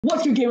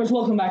What's good, gamers?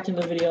 Welcome back to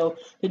the video.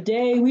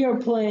 Today we are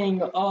playing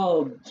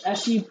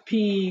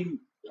SCP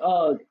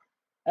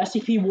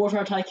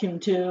Warfare Tycoon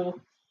 2.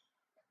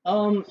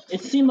 It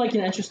seemed like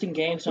an interesting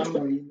game, so I'm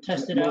gonna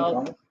test it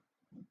out.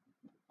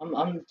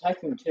 I'm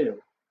Tycoon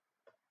 2.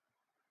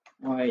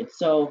 Alright,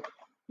 so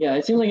yeah,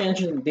 it seems like an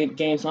interesting big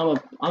game, so I'm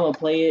gonna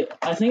play it.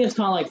 I think it's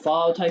kinda like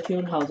Fallout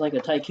Tycoon, how it's like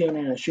a tycoon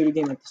and a shooter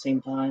game at the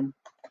same time.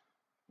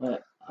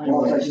 But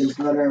anyways,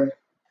 better.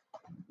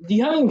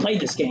 You haven't even played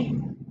this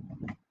game.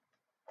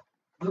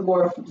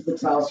 More to the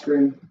tile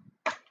screen.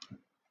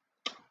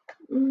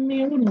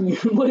 Man,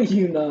 what do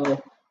you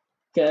know?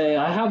 Okay,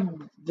 I have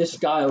this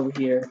guy over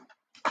here.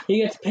 He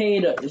gets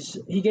paid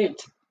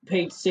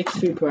 6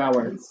 food per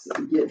hour.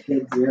 Get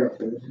paid 0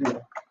 for this.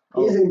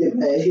 He doesn't get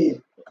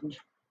paid.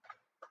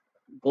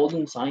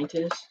 Golden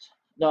scientist?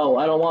 No,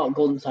 I don't want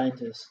golden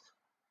scientist.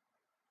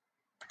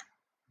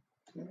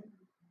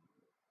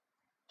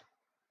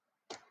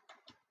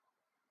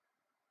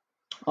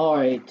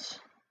 Alright,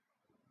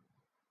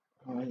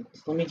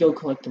 let me go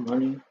collect the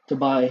money to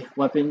buy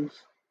weapons.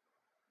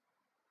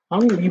 How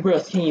many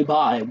rebirths can you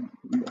buy?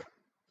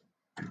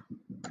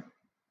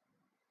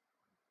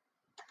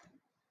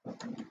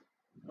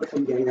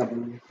 I'm getting up.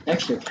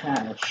 Extra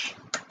cash.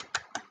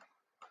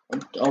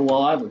 Oh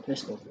well, I have a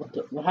pistol.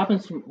 What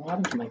happened to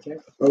my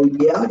character? Oh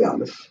yeah, I got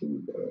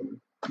machine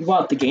gun. You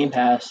bought the game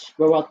pass.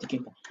 Where about the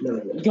game pass?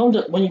 No.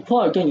 When you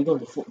pull out a gun, you go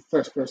to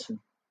first person.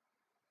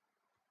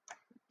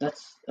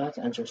 That's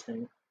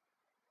interesting.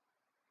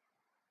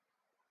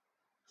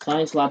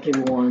 Science lab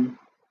table 1.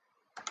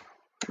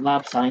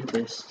 Lab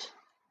scientist.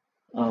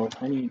 Oh,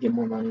 I need to get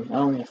more money. I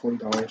only have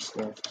 $40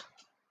 left.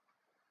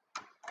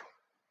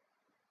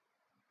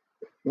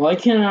 Why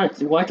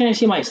can't I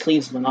see my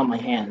sleeves but not my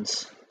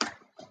hands?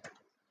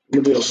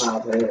 We don't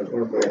have it.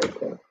 We're very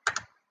good.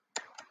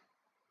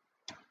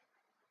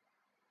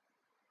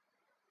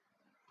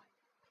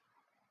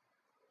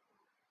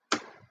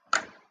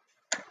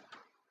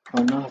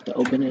 Oh, now I have to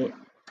open it.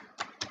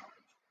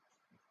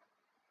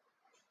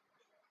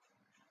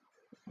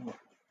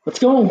 What's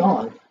going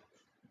on?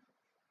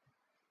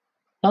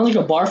 Sounds like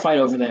a bar fight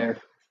over there.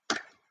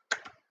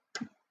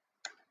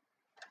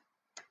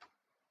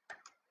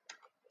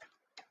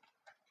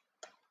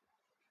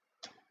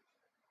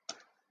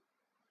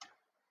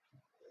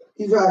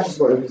 These are actually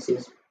smart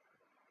NPCs.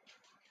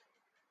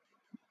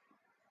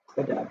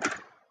 I died.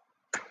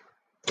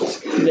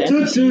 The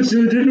NPCs.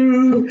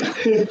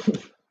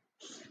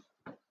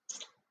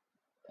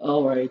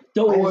 Alright,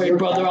 don't worry,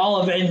 brother. I'll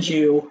avenge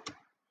you.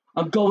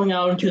 I'm going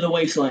out into the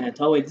wasteland.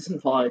 Oh wait, this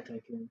isn't Fallout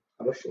Tycoon.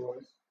 I wish it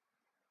was.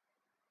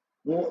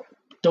 Well,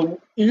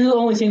 you're the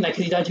only thing that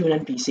could die to an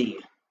NPC.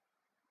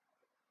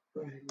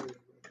 Oh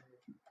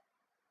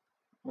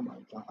my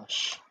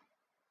gosh.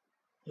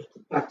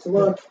 Back to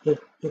work.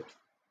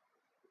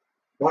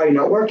 Why are you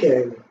not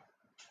working?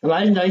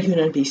 Imagine dying to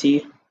an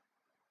NPC.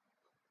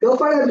 Go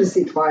find an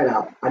NPC. Try it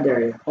out. I dare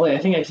you. Oh wait, I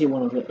think I see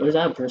one of it. Or is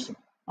that a person?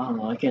 I don't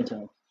know. I can't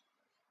tell.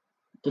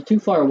 They're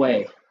too far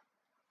away.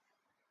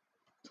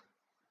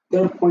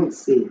 Go to point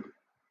C.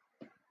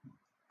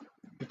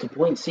 To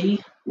point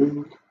C?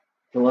 Mm-hmm.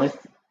 Well,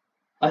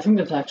 I think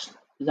that's actually...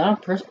 Is that a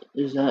person?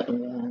 Is that...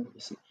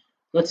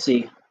 let's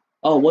see.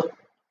 Oh, what?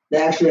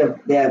 They actually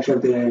have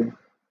the name.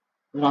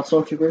 They're not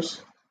stormtroopers?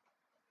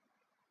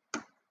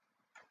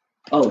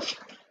 Oh,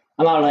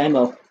 I'm out of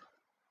ammo.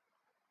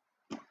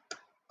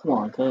 Come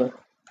on, cuz.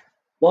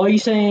 What are you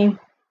saying?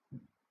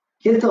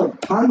 Get to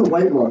find the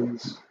white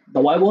ones.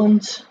 The white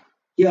ones?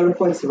 Yeah, the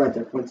point C right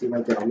there. Point C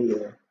right there. I'll meet you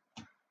there.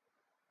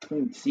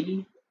 Point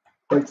C?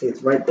 Point C,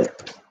 it's right there.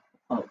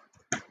 Oh.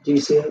 Do you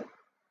see it?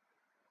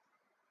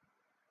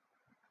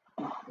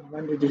 Oh,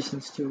 render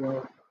distance too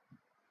low.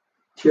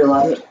 To your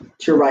left.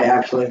 To your right,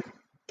 actually.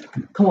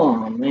 Come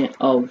on, man.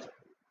 Oh.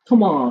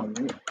 Come on,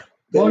 man.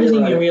 What doesn't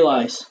even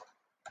realize?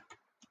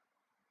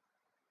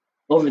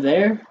 Over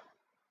there?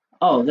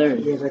 Oh, there it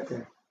is. Yeah, right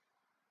there.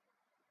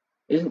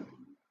 Isn't...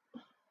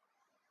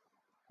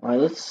 Alright,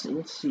 let's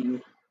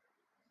see.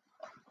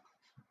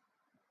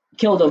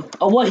 Killed him.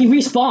 Oh, what? He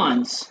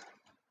respawns.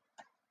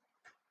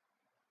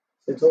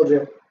 I told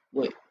you.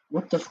 Wait,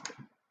 what the?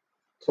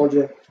 Told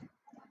you.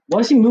 Why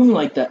is he moving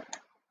like that?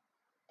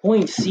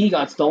 Point C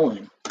got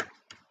stolen.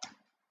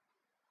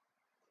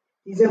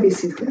 These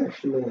NPCs can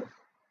actually move.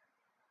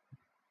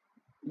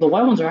 The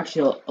white ones are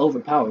actually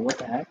overpowered. What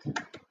the heck?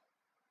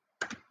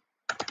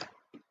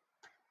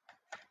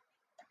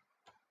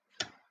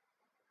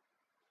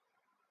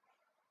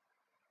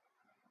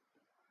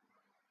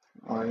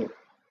 Alright.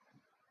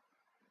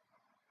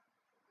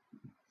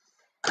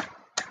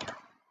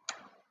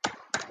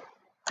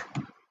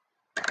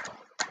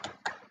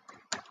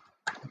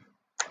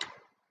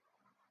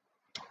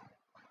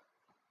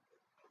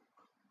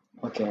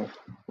 Okay.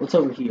 What's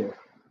over here?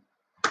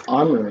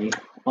 Armory.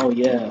 Oh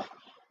yeah.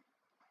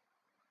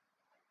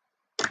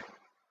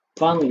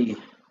 Finally.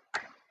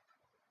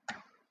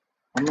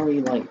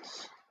 Armory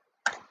lights.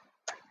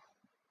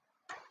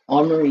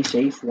 Armory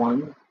safe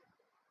 1.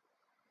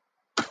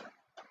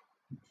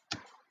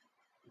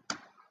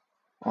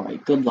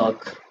 Alright, good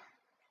luck.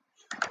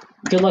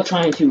 Good luck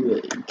trying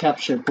to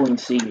capture point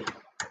C.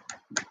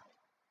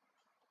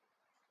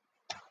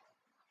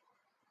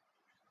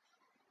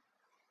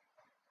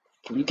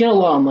 You get a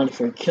lot of money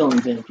for killing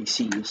the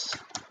NPCs.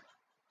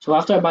 So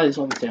after I buy this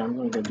over there, I'm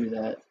gonna go do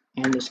that.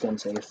 And this gun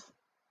safe.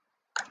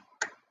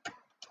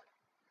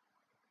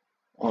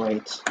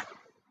 Alright.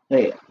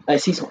 Wait, I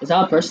see some. Is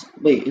that a person?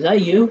 Wait, is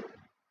that you?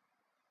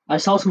 I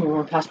saw someone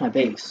run past my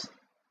base.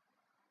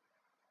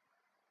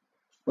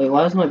 Wait,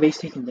 why is my base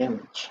taking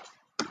damage?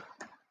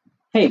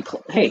 Hey,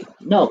 hey,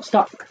 no,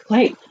 stop.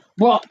 Hey,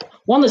 we're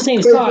on the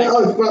same side.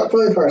 Oh,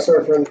 friendly fire,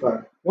 sorry, friendly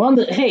fire. We're on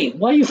the. Hey,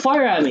 why do you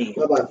fire at me?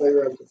 Bye-bye, fire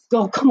around.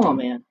 Go, come on,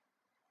 man.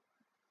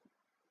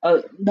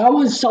 That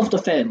was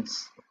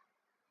self-defense.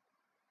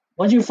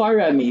 Why'd you fire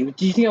at me?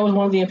 Did you think I was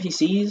one of the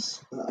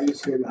NPCs? I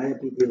just heard I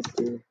have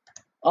PTSD.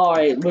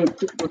 Alright,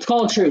 let's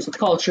call a truce. Let's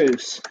call a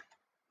truce.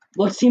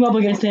 Let's team up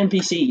against the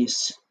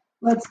NPCs.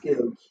 Let's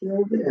go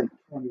kill them.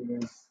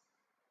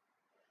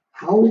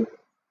 How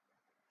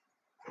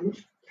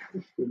much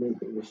cash do you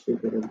make in the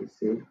stupid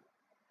NPC?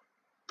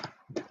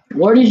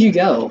 Where did you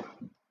go?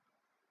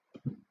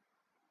 I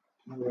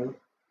don't know.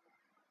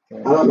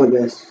 Okay. I don't know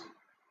this.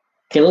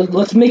 Okay,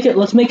 let's make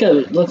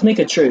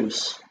a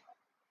truce.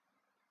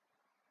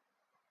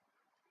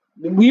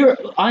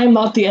 I am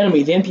not the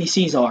enemy, the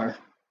NPCs are.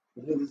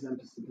 I think this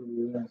NPC can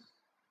be us.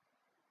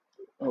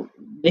 Oh,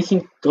 they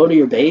can go to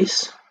your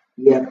base?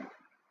 Yeah.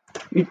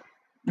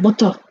 What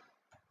the?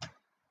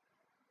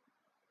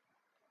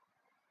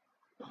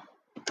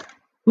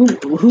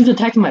 Who's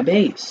attacking my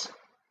base?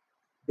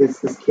 It's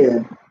this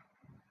kid.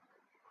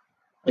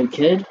 A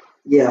kid?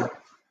 Yeah.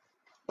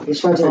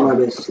 He's trying to take my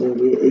base too.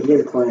 He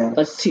has a clan.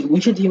 Let's see.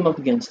 We should team up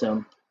against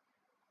them.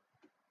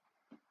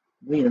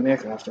 We in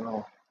America, after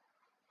all.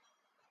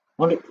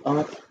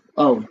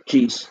 Oh,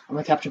 jeez. I'm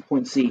gonna capture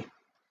point C.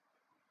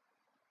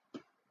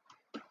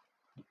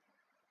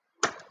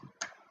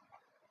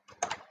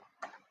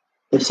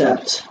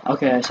 Accept.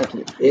 Okay, I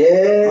accepted it.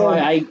 Yeah.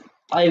 Alright,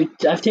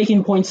 I've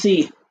taken point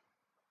C.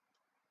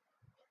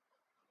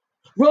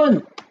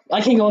 Run!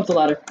 I can't go up the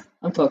ladder.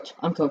 I'm cooked.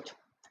 I'm cooked.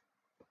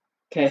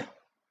 Okay.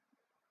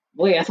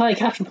 Wait, I thought I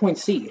captured point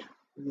C.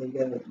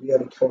 You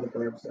gotta kill the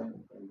guards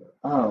down.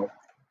 Oh.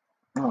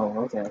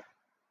 Oh, okay.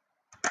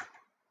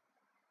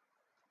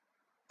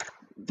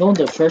 Go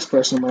into first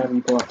person whenever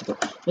you pull up the door.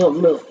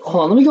 No,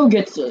 hold on,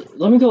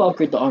 let me go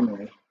upgrade the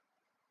armory.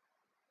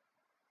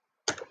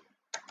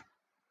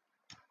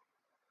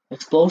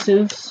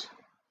 Explosives.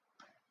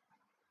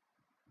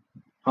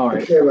 Alright. I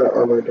don't care about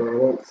armor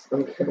door. I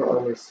don't care about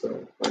armor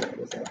so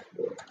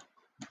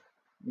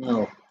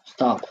No,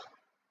 stop.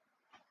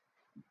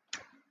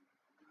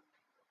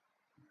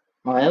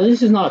 Alright, at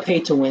least it's not a pay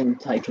to win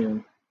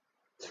Tycoon.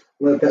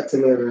 My pet's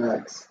in my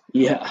X.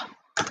 Yeah.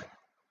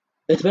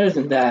 It's better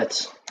than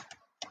that.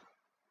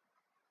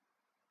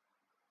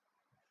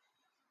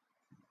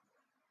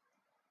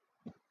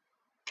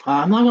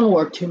 I'm not gonna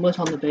work too much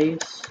on the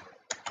base,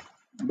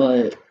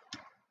 but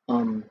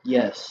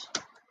yes.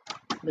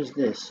 What is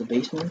this? A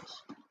basement?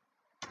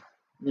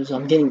 There's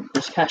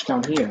cash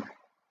down here.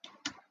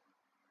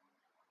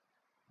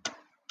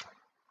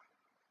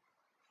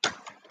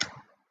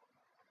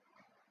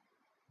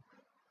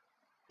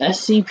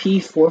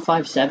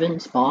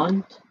 SCP-457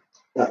 spawned?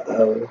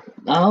 Uh-oh.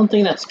 I don't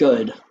think that's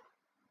good.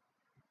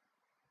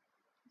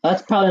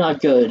 That's probably not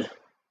good.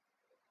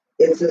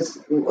 It's just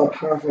a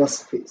powerful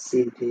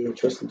SCP.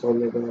 Tristan told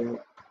me about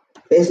it.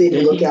 Basically, if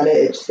you look at it,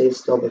 it stays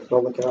still, but if you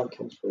don't look at it, it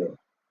comes through.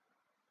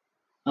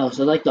 Oh,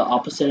 so like the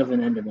opposite of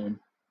an Enderman.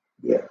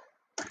 Yeah.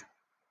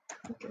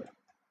 Okay.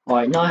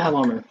 Alright, now I have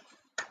armor.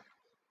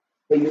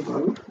 Wait, you have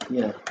armor?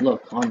 Yeah,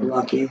 look, armor.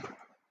 Lucky.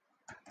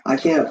 I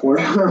can't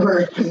afford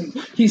armor.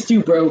 He's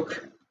too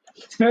broke.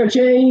 Spare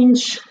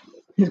change!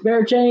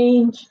 Spare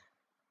change!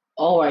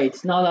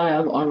 Alright, now that I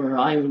have armor,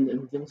 I'm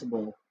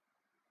invincible.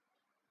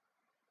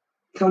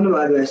 Come to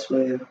my base,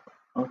 will you?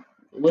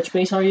 Which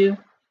base are you?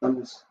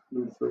 I'm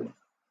number 3.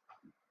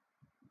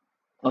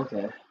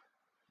 Okay.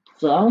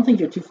 So I don't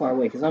think you're too far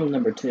away, because I'm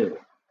number 2.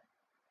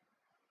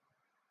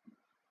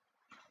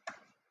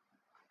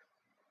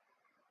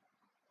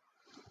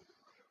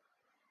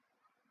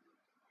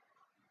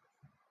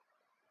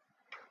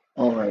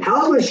 Alright.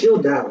 How's my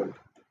shield down?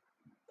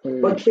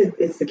 What kid?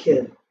 It's the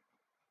kid.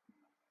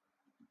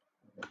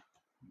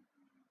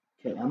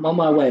 Okay, I'm on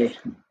my way.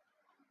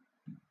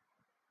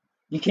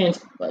 You can't.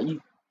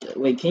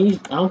 Wait, can you?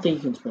 I don't think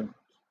you can sprint.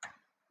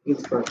 You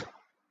can sprint.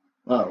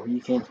 Oh, you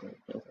can't sprint.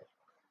 Okay.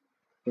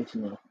 Good to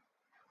know.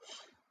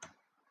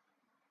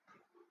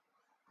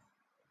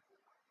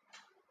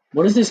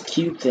 What is this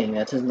cube thing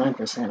that says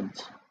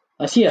 9%?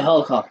 I see a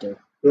helicopter.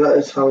 That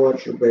is how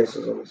much your base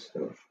is almost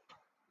finished.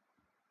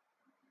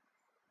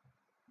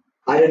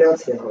 I did not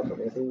see a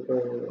helicopter. I think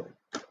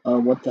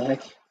What the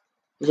heck?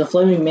 There's a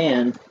flaming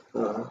man.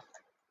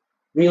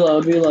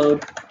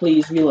 Reload,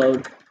 please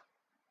reload.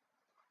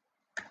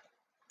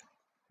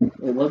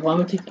 Wait, what? Why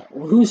am I taking?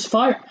 Who's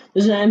fire?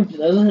 There's an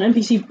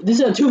NPC. This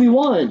is a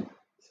 2v1.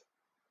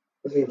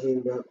 Let's get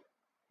teamed up.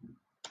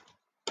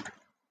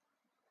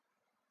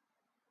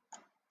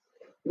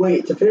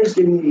 Wait, to finish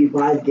giving you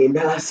 5 game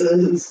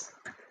passes.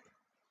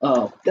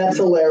 Oh. That's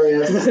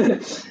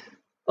hilarious.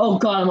 Oh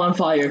god, I'm on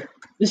fire.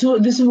 This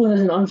one is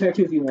an unfair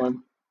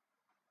 2v1.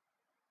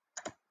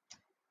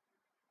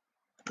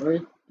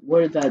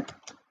 Where did that...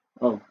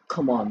 Oh,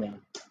 come on, man.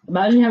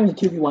 Imagine having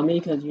to 2v1 me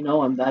because you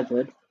know I'm that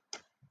good.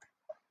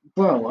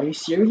 Bro, are you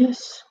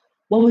serious?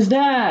 What was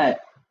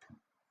that?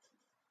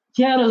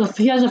 He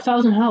has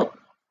 1,000 health.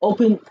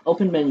 Open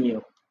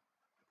menu.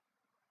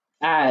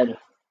 Add.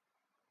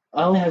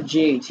 I only have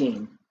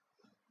G18.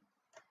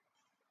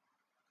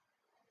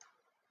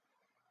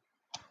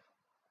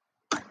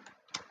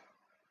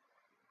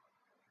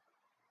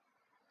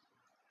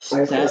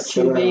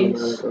 Statue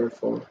base.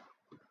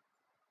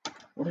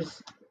 What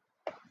is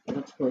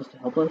that supposed to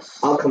help us?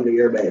 I'll come to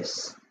your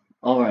base.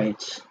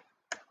 Alright.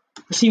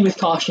 Proceed with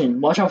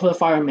caution. Watch out for the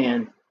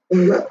fireman.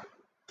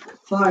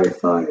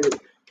 Firefighter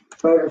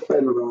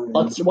Ryan.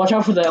 Watch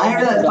out for the... I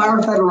heard that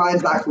Firefighter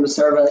Ryan's back from the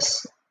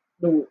service.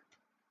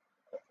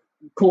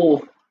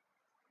 Cool.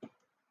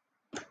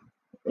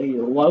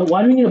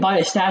 Why do we need to buy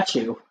a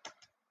statue?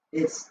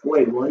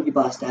 Wait, what? You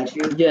bought a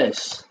statue?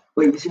 Yes.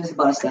 Wait, you seriously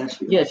bought a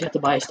statue? Yes, you have to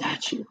buy a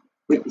statue.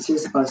 Wait, you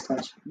seriously bought a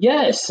statue?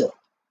 Yes!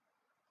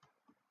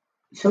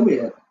 Show me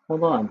it.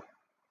 Hold on.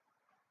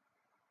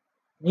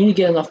 You need to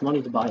get enough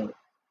money to buy it.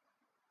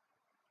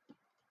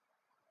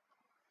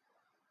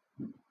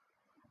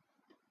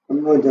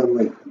 I'm going down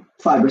like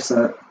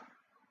 5%.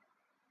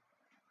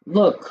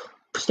 Look,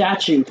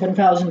 statue,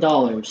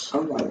 $10,000.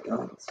 Oh my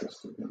god, that's so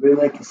stupid. Really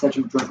like such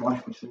a drug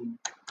life machine.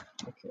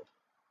 Okay.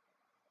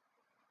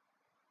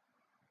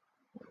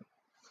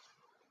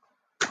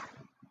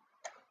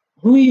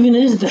 Who even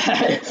is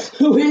that?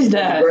 Who is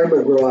that? Greg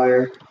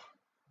McGuire.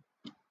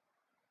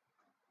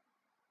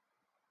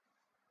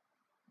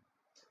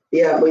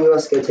 Yeah, we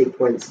must go take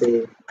point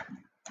C.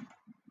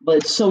 But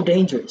it's so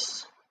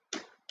dangerous.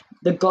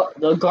 The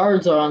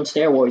guards are on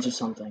steroids or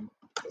something.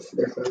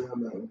 They're throwing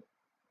on that one.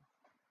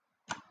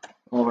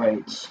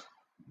 Alright.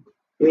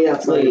 Give me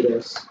outside of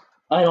this.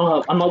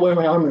 I'm not wearing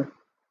my armor.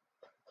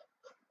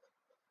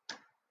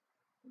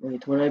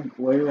 Wait, where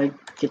did I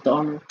get the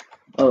armor?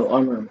 Oh,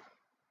 armor.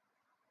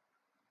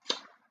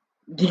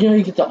 Did you know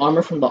you get the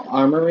armor from the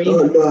armory?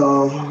 Oh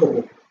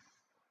no.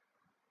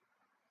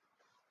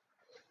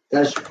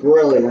 That's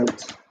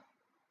brilliant.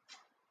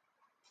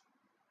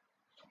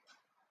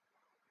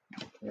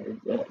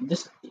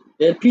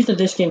 It appears that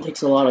this game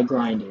takes a lot of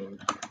grinding.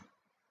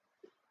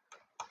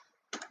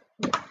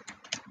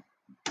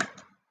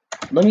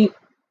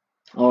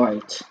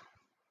 Alright.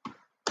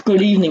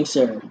 Good evening,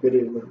 sir. Good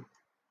evening.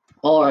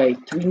 Alright,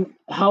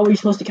 how are we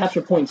supposed to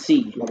capture point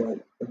C?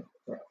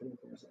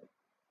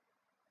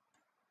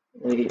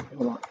 Wait,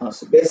 hold on.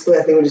 So basically,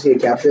 I think we just need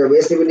to capture it.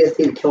 Basically, we just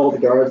need to kill all the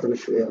guards, then we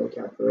should be able to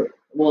capture it.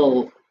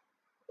 Well,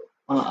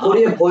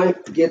 40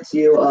 point gets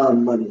you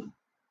money.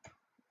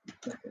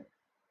 Okay.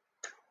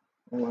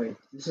 Alright,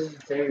 this is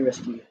very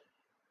risky.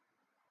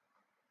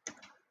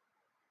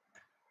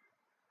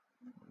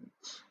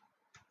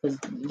 Because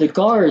the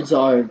guards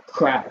are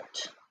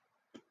cracked.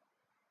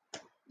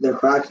 They're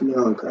cracked?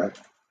 No, I'm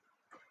cracked.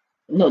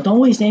 No, don't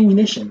waste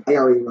ammunition. I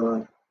got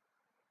reload.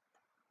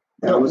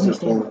 I was at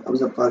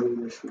 5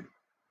 ammunition.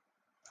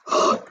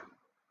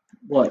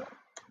 What?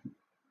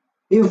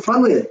 Even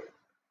friendly.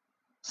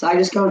 So I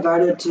just got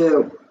invited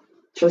to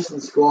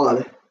Tristan's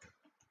squad.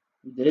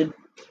 You did?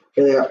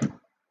 Here they are.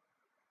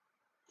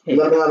 Hey.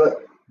 Let him have it.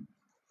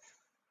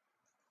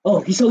 Oh,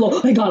 he's so low.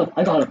 I got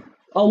him.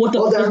 Oh, what the?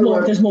 Oh,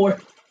 there's more.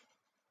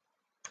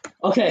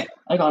 Okay,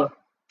 I got him.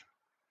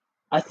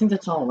 I think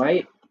that's all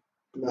right.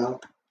 No.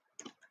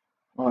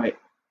 Alright.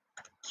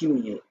 Give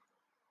me it.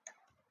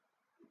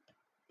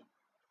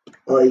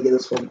 Oh, you get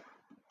this one.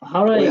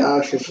 How do I...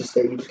 Actually, just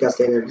stay. You just gotta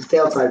stay there. Just stay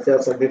outside.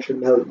 Make sure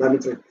no. That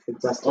means they're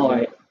contested.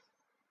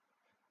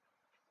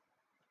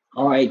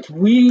 Alright.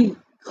 We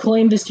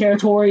claim this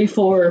territory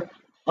for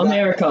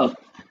America.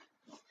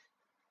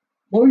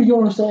 What were you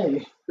going to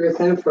say? We're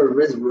claiming for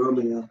Riz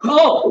Romeo.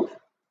 Oh!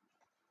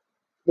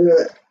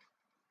 We're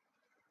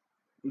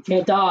You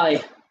can't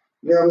die.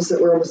 We're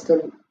almost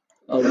done.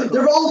 Oh,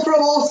 they're all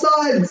from all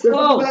sides. They're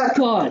back.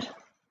 God.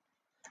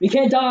 We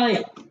can't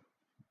die.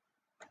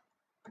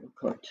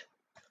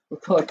 We're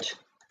cooked.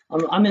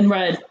 I'm in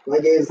red. My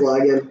game's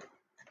lagging.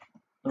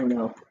 Oh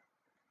no.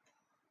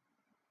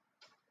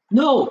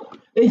 No!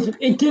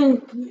 It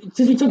didn't.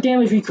 Since we took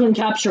damage, we couldn't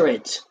capture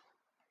it.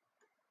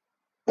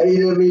 I need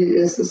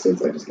immediate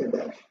assistance. I just got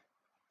dash.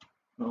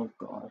 Oh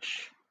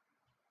gosh.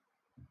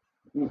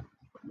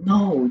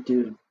 No,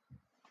 dude.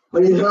 I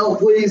need help,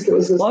 please.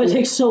 Why it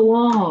takes so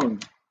long?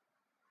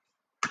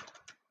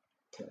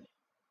 Okay.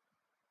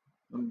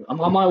 I'm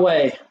on my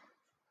way.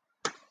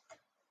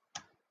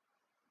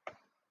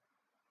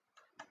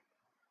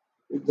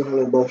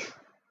 Behind the bush.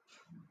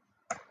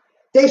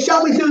 They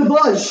shot me through the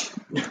bush.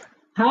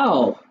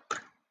 How?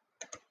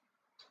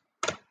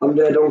 I'm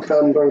dead. Don't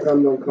come.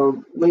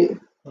 Wait.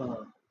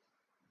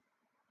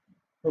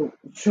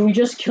 Should we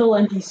just kill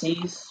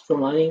NPCs for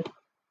money?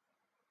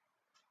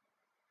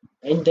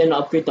 And then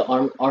upgrade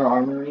our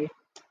armory?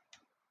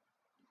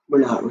 We're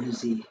not,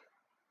 Rizzy.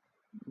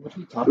 What are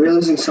you talking We're about?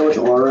 losing so much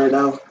ore right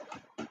now.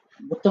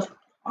 What the?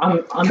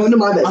 I'm Come to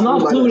my base. I'm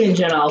not fluid in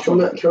Gen Come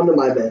Alpha. to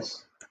my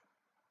base.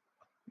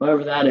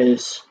 Whatever that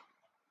is.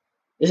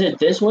 Is it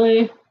this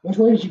way? Which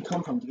way did you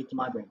come from to get to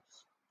my base?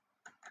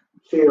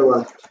 To your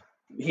left.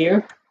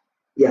 Here?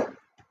 Yeah.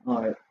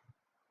 Alright.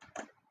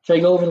 Should I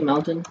go over the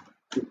mountain?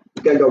 You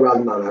gotta go around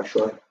the mountain,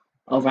 actually.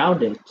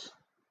 Around it?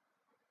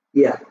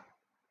 Yeah.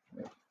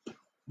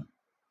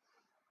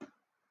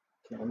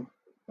 Okay.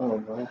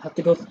 Oh, I have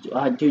to go.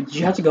 Dude, did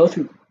you have to go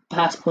through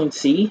past point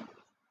C?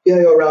 You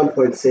gotta go around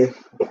point C.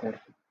 Okay.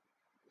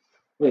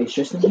 Wait, it's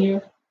just in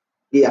here?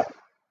 Yeah.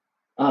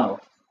 Oh.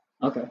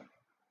 Okay.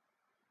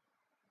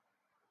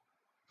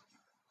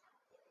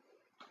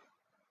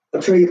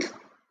 I'm sure you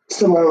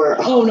somewhere.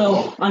 Oh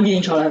no! I'm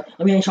getting shot at.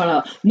 I'm getting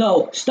shot at.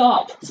 No!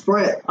 Stop!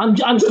 Sprint.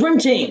 I'm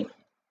sprinting.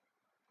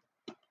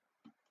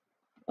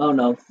 Oh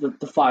no!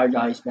 The fire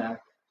guy's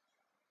back.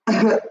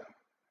 I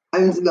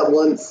haven't seen that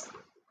once.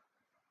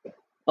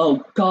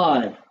 Oh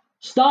God!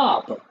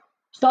 Stop!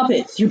 Stop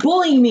it! You're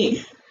bullying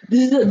me.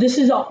 This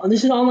is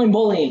online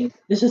bullying.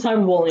 This is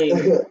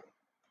cyberbullying.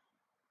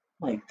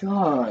 My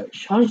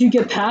gosh! How did you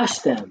get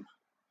past them?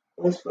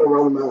 Let's go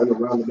around the mountain,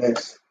 around the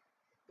base.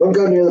 Don't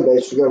go near the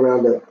base. Just go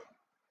around it.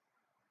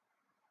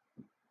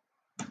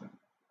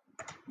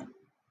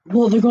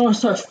 Well, they're gonna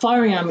start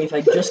firing at me if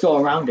I just go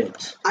around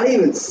it. I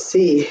didn't even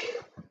see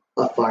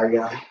a fire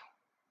guy.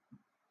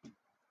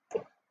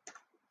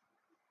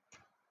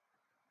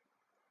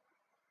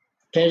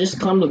 Can I just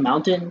climb the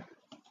mountain?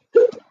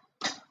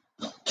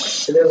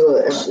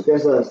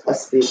 There's a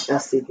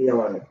SCP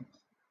on it.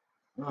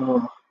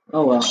 Oh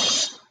well.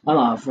 I'm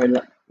not afraid of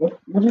that.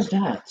 What is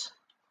that?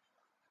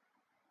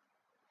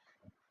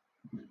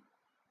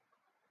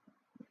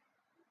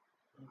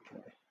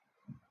 Okay.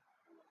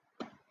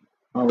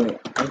 Oh wait,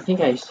 I think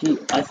I see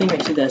the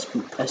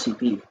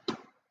SCP.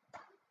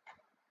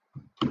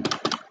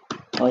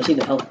 Oh, I see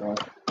the health bar.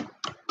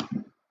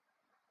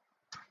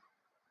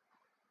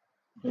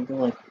 Can I go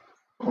like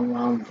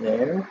around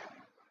there?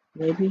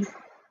 Maybe?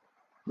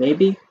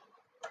 Maybe?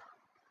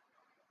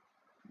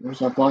 Where's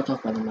that blocked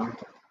off by the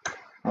mountain?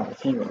 Oh, I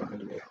can't go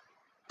around here.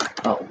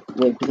 Oh,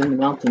 wait, but then the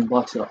mountain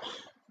blocks it off.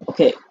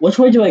 Okay, which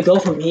way do I go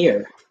from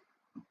here?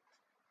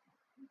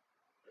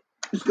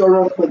 Just go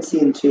around point C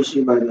and chase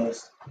you by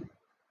this.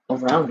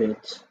 Around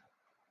it.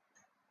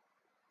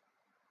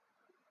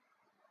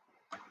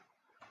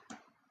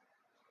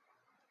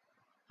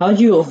 How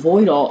do you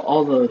avoid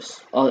all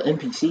those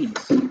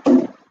NPCs?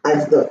 I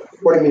did the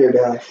 40-meter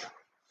dash.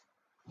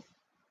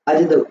 I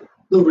did the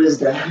Riz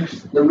dash.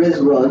 The Riz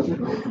run.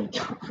 Oh my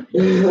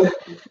God.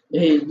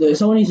 Hey,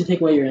 someone needs to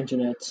take away your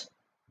internet.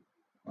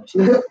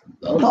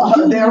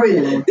 Oh, their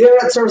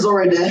internet server's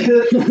already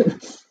dead.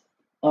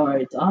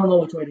 Alright, I don't know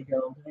which way to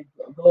go. Can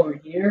I go over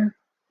here?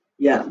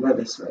 Yeah, my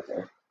base right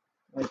there.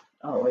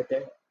 Right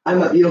there. I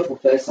have a beautiful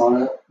face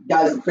on it.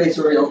 Guys, the face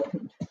real.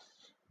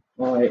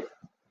 Alright.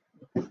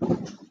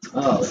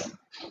 Oh.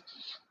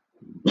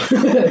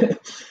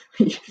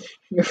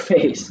 Your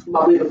face.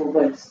 My beautiful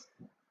face.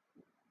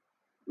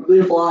 My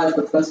beautiful eyes,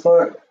 but the best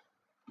part.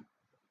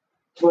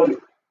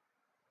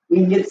 We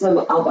can get some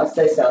out by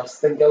Steakhouse,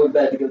 then go to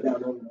bed to go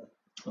down over there.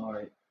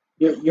 Alright.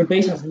 Your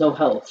base has no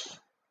health.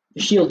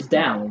 The shield's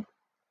down.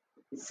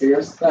 You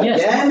serious?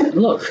 Yes, Again?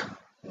 look.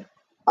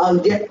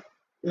 Get.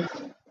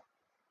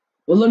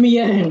 Well, let me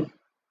in.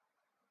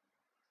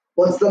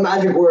 What's the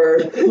magic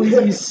word?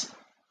 Please.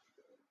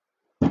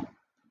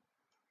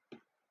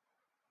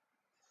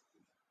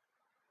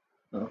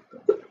 Oh, God.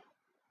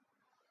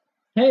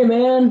 Hey,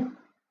 man.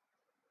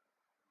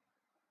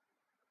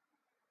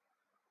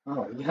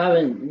 Oh, you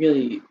haven't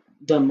really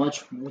done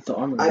much with the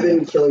armor. I've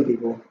been killing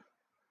people.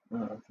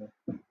 Oh, okay.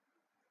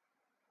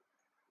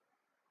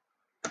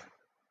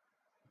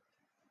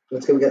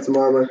 Let's go get some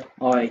armor.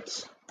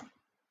 Alright.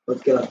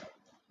 Let's get up.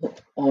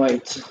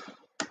 Alright.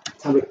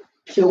 Time to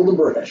kill the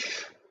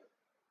British.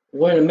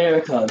 We're in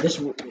America.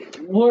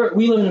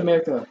 We live in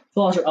America.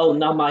 Oh,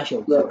 now my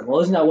show. Look.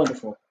 Well, isn't that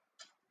wonderful?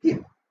 Yeah.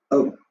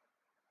 Oh.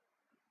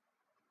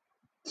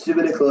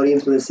 Stupid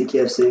Nickelodeon's with the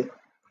CKFC.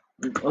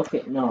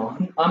 Okay, no.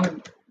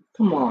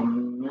 Come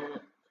on,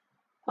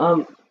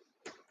 man.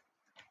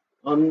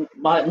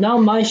 Now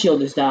my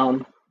shield is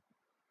down.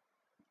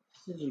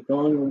 This is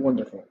going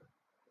wonderful.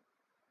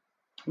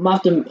 I'm gonna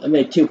have to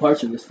make 2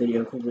 parts of this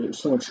video because there's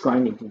so much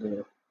grinding to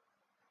do.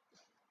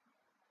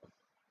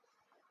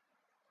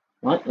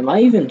 What? Am I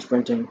even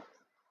sprinting?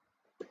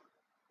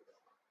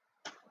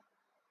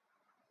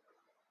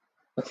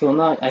 Okay,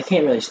 well, I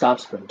can't really stop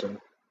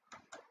sprinting.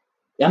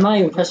 I'm not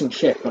even pressing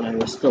shift, but I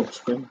was still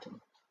sprinting.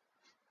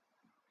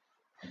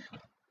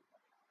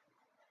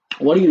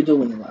 What are you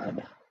doing,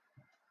 lad?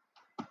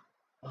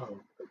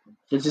 Oh,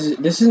 this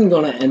isn't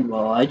gonna end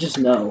well. I just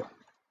know.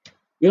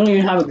 You don't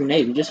even have a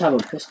grenade. You just have a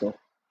pistol.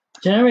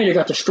 Generator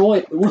got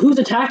destroyed. Who's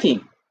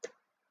attacking?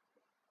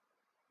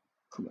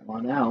 Come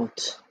on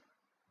out.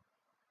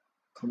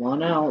 Come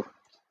on out.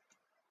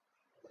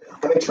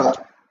 Let me try.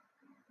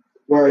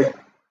 Worry.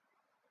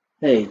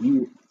 Hey,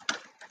 you.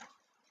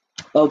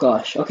 Oh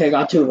gosh. Okay,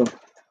 got 2 of them.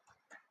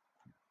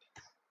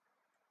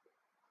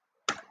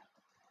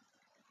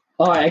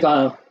 Alright, I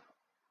got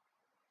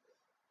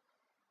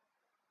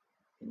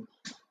him.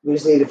 We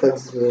just need a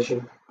defensive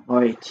position.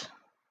 Alright.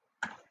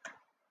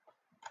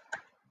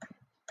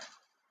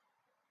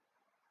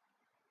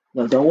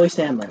 No, don't waste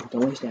ammo.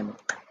 Don't waste ammo.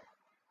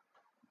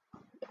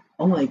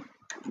 Oh my,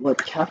 what,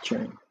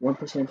 capturing?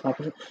 1%,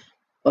 5%?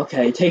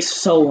 Okay, it takes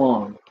so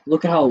long.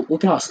 Look at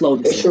how slow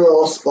this Make is. sure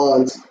all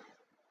spawns.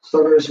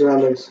 Circle your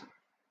surroundings.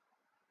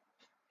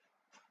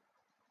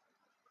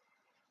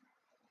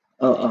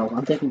 Uh-oh,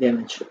 I'm taking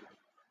damage.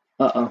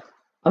 Uh-oh.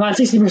 I'm at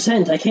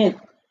 60%.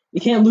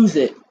 You can't lose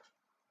it.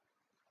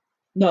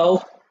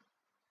 No.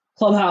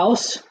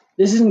 Clubhouse.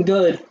 This isn't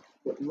good.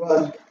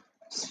 Run.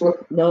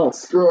 No.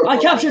 Screw it. I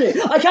captured it!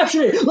 I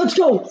captured it! Let's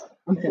go!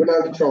 We're not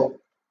in control.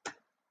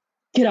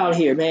 Get out of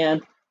here,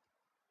 man.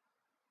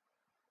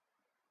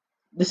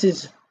 This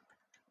is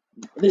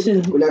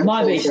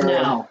my base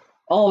now.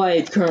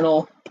 Alright,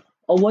 Colonel.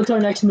 Oh, what's our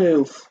next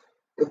move?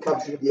 Go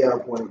capture the air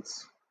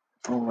points.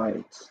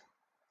 Alright.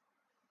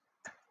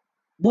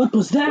 What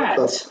was that?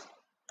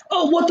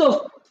 Oh, what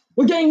the?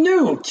 We're getting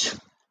nuked!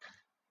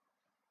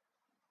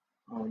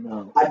 Oh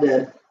no. I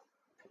did.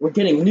 We're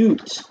getting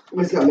nuked.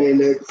 We just got many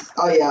nukes.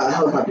 Oh yeah, a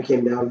helicopter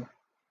came down.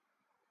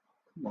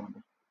 Come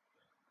on.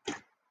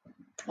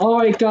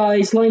 Alright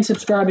guys, like and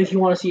subscribe if you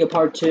want to see a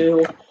part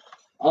 2.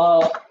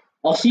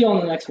 I'll see you on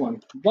the next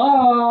one.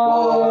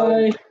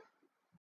 Bye.